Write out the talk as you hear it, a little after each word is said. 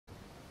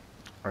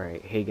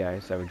Alright, hey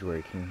guys,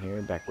 SavageWarriorKing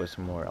here, back with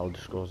some more Elder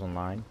Scrolls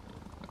Online.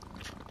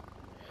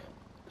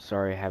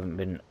 Sorry I haven't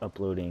been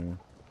uploading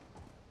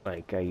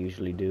like I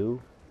usually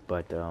do,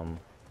 but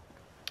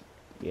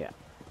yeah.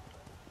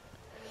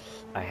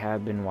 I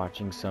have been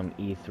watching some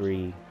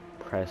E3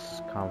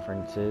 press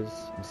conferences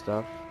and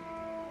stuff,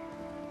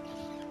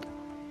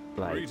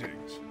 like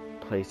Greetings.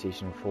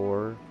 PlayStation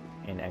 4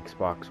 and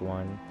Xbox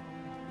One.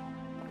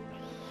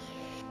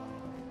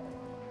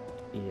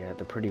 Yeah,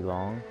 they're pretty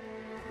long,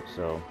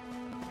 so...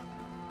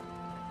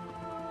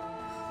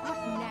 What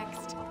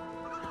next?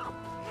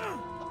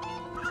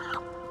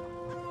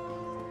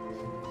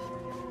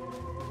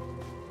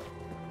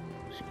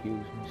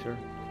 Excuse me, sir.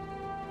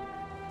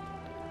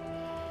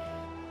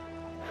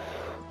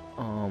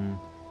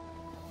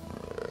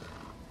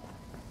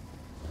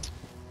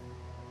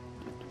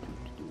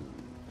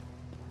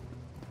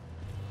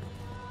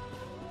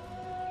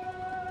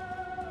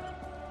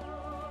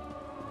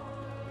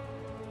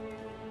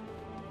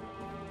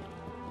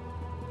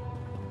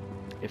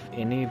 If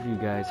any of you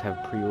guys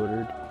have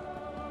pre-ordered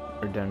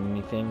or done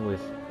anything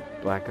with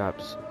Black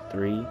Ops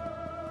 3,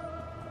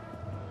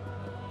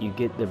 you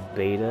get the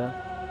beta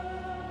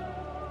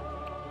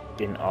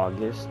in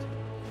August,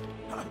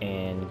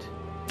 and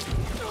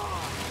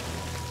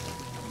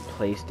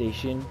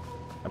PlayStation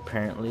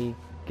apparently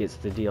gets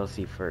the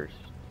DLC first.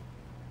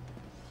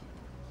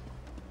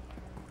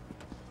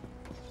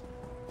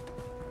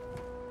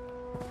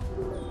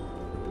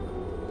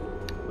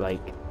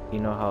 Like, you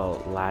know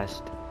how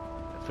last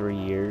 3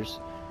 years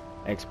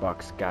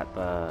Xbox got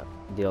the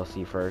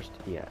DLC first?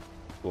 Yeah,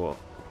 well,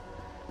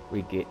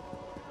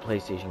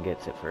 PlayStation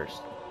gets it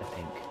first, I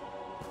think.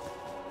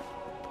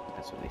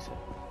 That's what they said.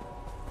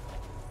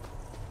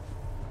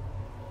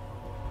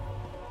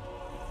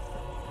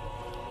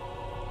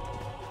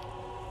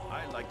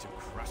 I like to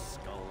crush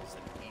skulls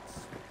and eat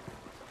sweet.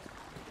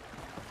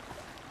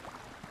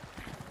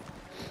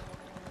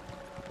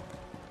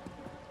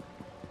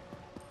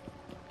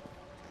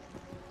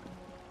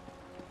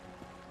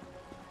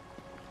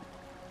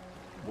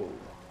 Whoa.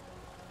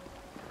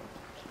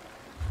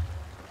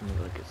 Let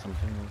me look at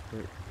something real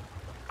quick.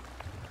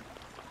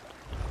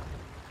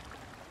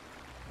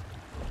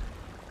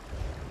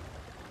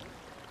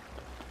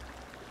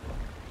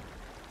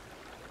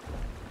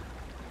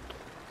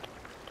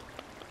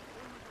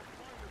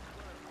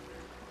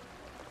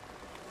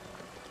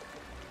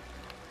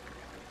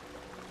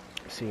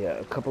 So yeah,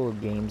 a couple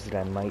of games that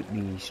I might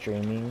be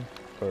streaming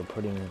or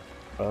putting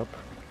up.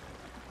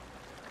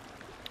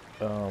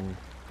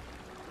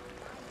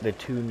 The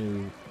two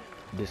new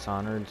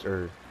Dishonoreds,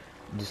 or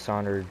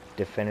Dishonored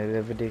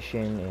Definitive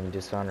Edition and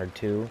Dishonored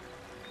 2.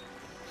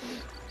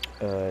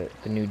 The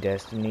new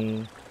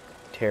Destiny,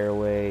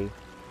 Tearaway,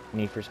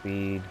 Need for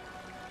Speed.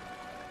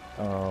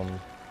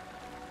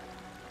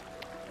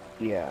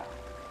 Yeah.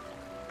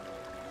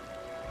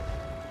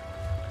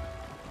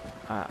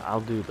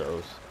 I'll do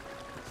those.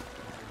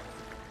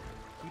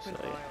 Keep So, an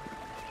eye on.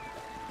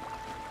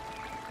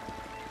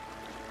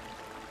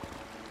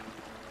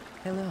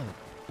 Hello.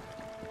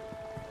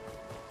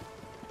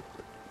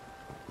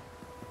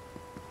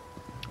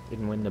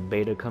 and when the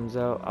beta comes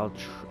out,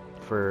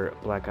 for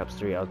Black Ops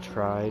 3, I'll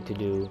try to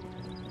do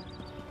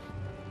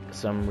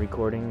some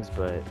recordings,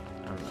 but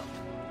I don't know.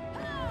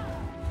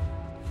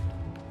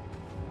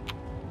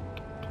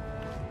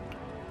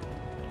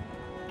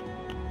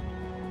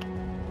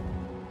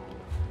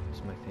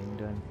 Is my thing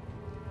done?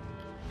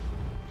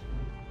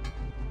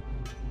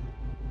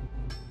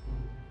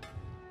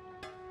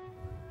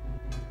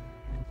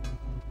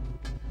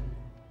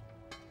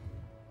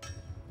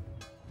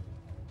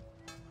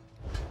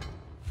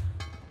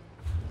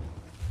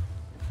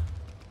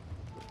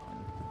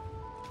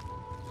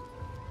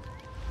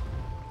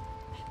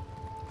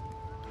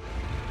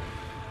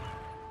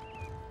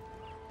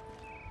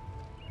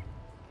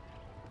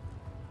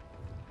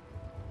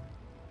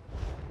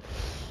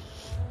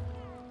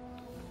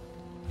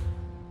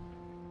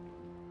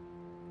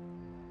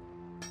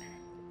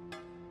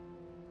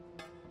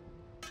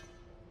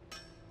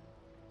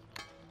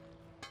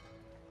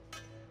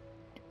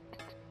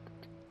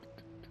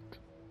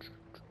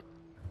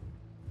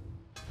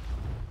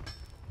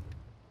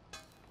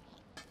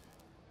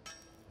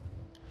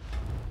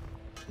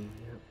 Yep,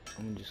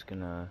 I'm just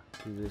gonna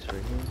do this right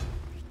here.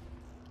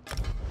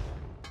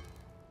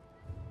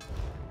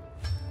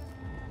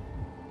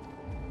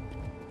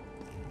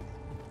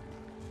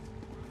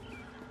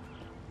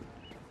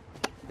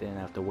 Then I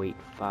have to wait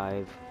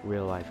 5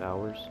 real life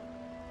hours.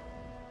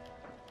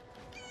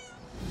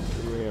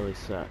 It really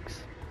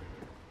sucks.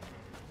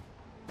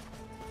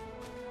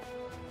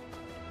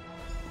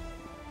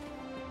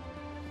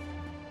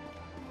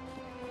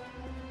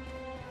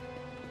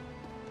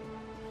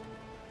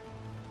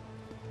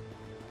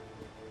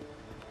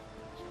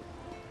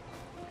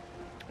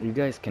 You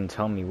guys can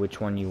tell me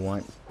which one you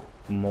want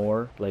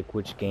more, like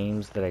which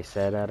games that I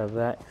said out of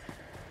that.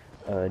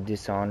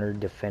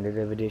 Dishonored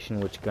Definitive Edition,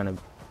 which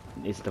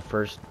it's the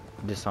first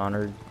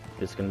Dishonored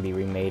that's gonna be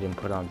remade and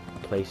put on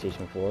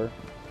PlayStation 4,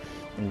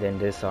 and then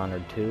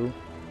Dishonored 2,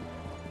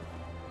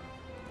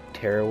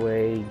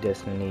 Tearaway,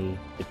 Destiny,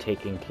 The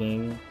Taken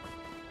King,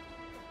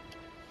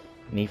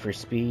 Need for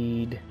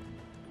Speed,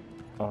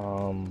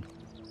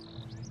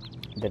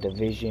 The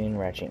Division,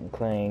 Ratchet and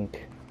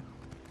Clank,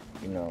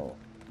 you know,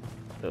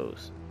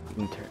 those.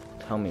 You can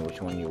tell me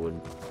which one you would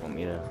want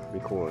me to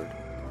record.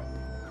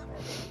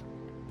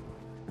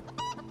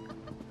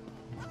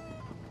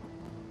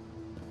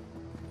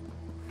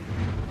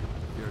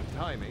 Your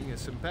timing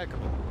is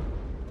impeccable.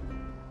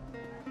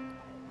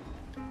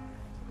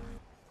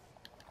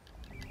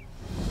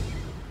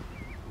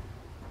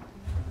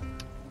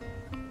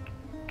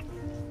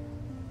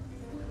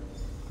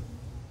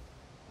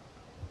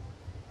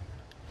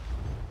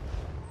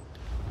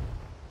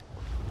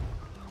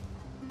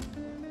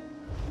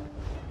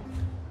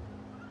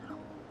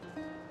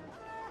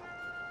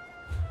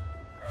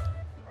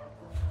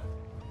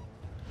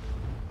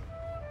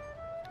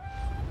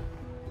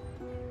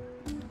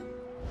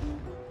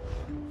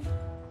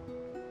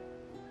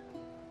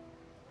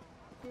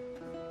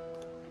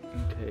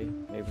 Okay,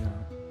 maybe not.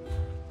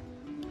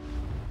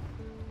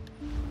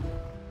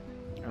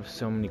 I have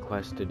so many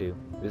quests to do.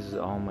 This is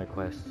all my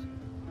quests.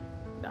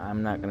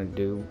 I'm not gonna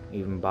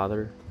even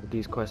bother with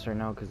these quests right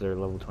now because they're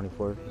level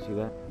 24, if you see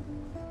that.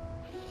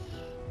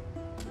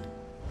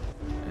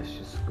 Let's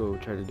just go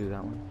try to do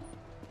that one.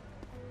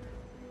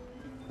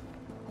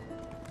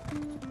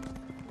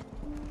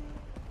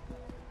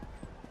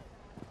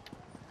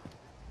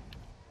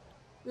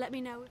 Let me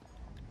know.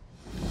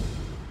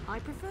 I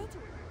prefer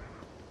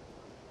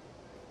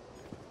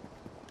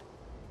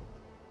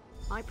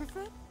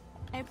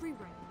every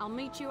ring. I'll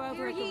meet you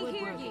over at the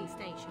woodworking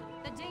station.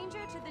 The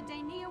danger to the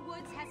Daenia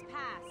Woods has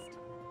passed.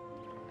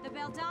 The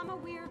Beldama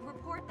Weird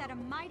report that a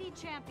mighty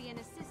champion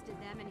assisted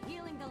them in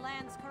healing the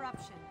land's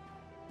corruption.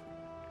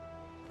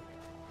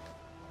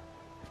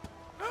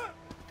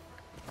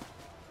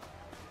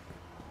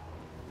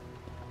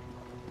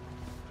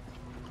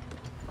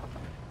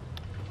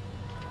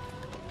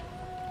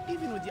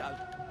 Even with the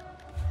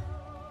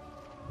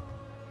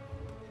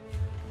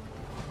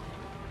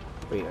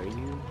Wait, are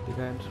you the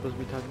guy I'm supposed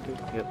to be talking to?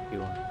 Yep,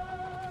 you are.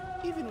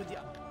 Even with the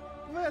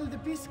well, the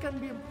peace can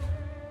be.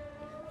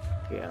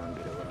 Okay, I don't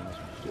get it. What am I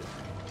supposed to do?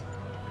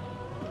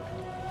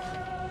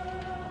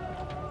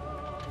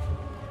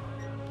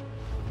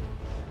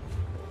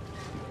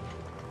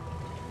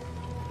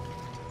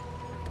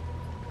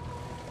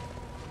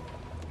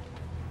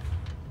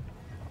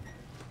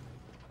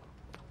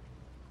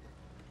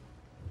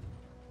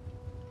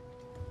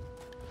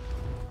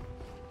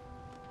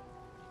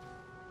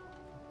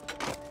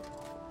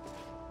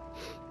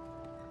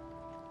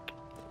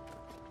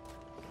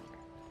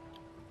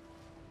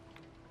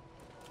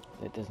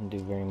 That doesn't do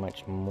very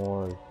much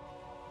more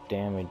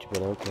damage,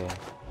 but okay.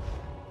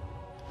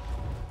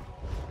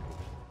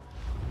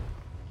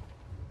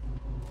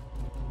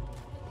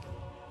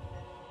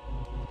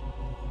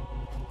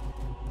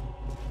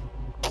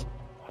 I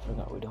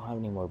forgot we don't have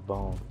any more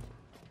bone.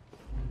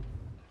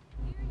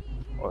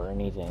 Or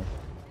anything.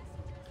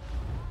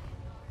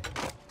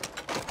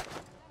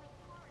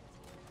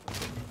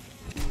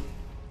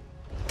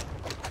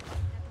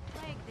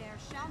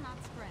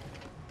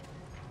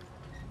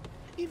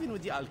 Even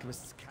with the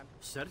alchemists can.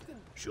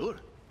 Certain? Sure.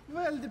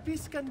 Well, the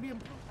peace can be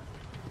improved.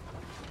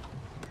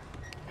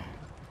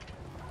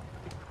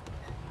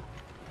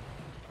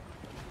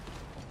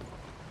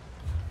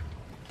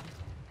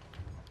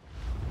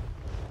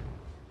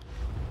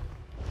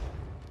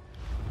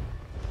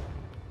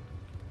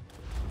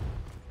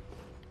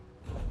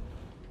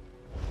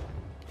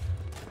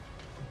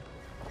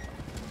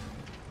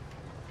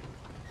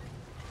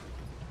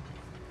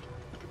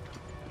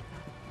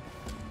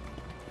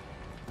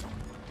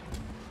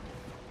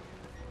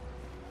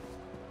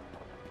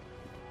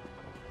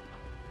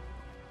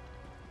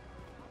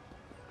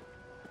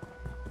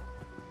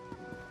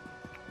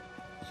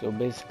 So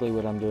basically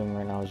what I'm doing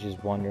right now is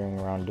just wandering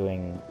around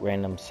doing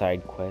random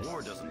side quests.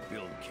 War doesn't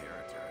build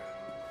character,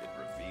 it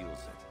reveals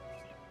it.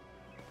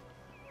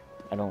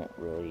 I don't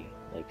really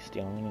like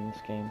stealing in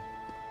this game.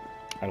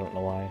 I don't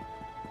know why.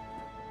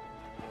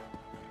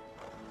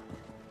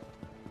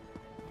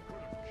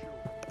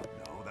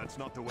 No, that's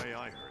not the way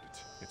I heard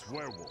it. It's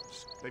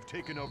werewolves. They've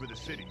taken over the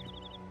city.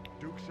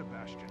 Duke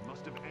Sebastian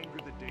must have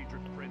angered the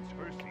Daedric Prince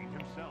Ursine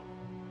himself.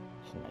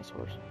 It's a nice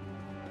horse.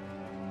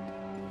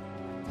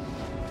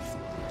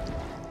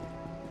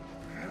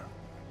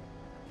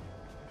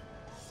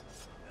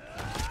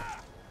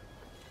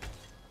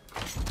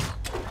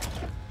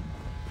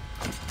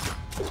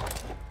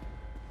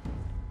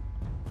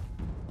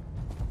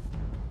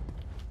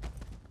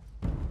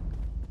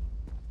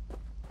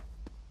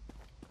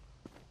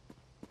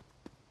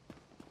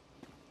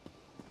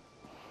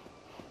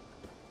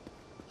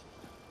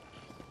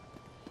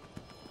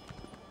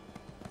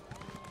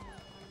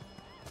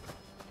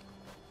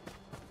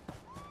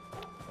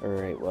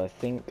 Alright, well I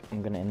think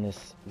I'm gonna end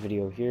this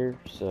video here,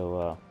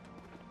 so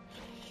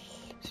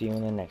see you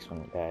in the next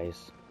one,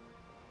 guys.